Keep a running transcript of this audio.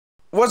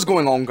What's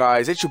going on,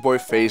 guys? It's your boy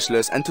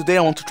Faceless, and today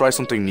I want to try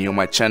something new on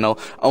my channel.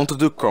 I want to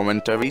do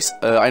commentaries.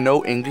 I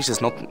know English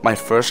is not my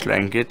first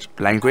language,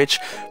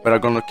 but I'm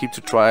gonna keep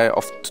to try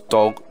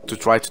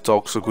to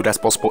talk so good as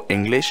possible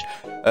English.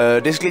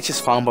 This glitch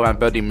is found by my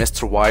buddy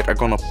Mr. White. I'm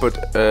gonna put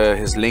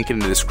his link in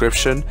the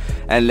description,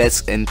 and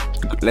let's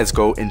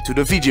go into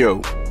the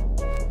video.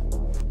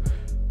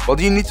 What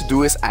you need to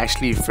do is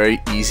actually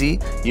very easy.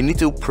 You need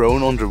to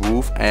prone on the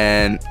roof,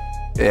 and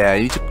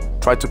you need to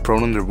try to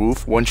prone on the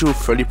roof. Once you're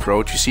fully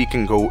prone, you see you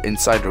can go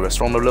inside the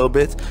restaurant a little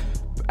bit,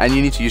 and you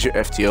need to use your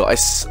FTL.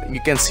 You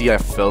can see I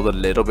failed a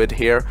little bit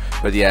here,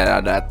 but yeah,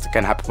 that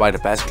can happen by the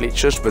past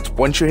glitches. But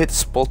once you hit the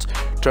spot,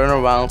 turn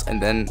around and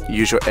then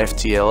use your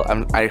FTL.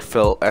 I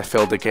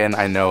failed again.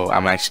 I know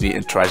I'm actually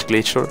a trash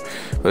glitcher,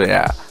 but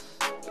yeah.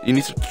 You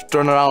need to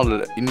turn around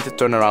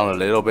a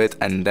little bit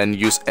and then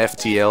use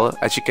FTL.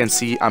 As you can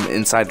see, I'm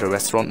inside the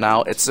restaurant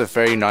now. It's a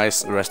very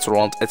nice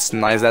restaurant. It's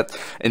nice that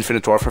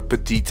Infinite Warfare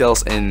put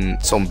details in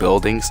some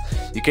buildings.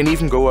 You can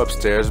even go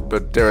upstairs,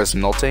 but there is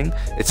nothing.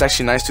 It's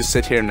actually nice to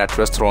sit here in that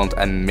restaurant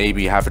and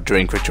maybe have a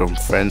drink with your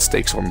friends,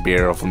 take some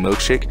beer or a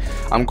milkshake.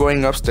 I'm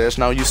going upstairs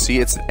now. You see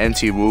it's an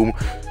empty room.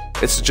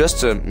 It's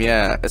just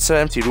it's an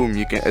empty room.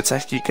 You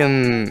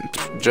can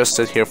just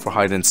sit here for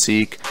hide and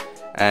seek.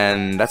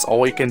 And that's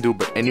all you can do.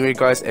 But anyway,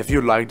 guys, if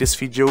you like this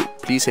video,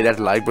 please hit that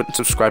like button,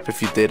 subscribe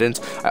if you didn't.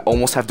 I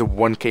almost have the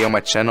 1K on my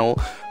channel.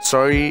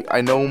 Sorry,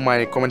 I know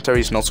my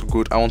commentary is not so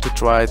good. I want to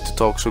try to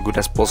talk so good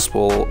as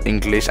possible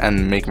English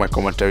and make my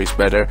commentaries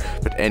better.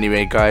 But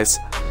anyway, guys,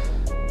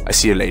 I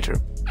see you later.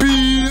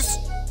 Peace.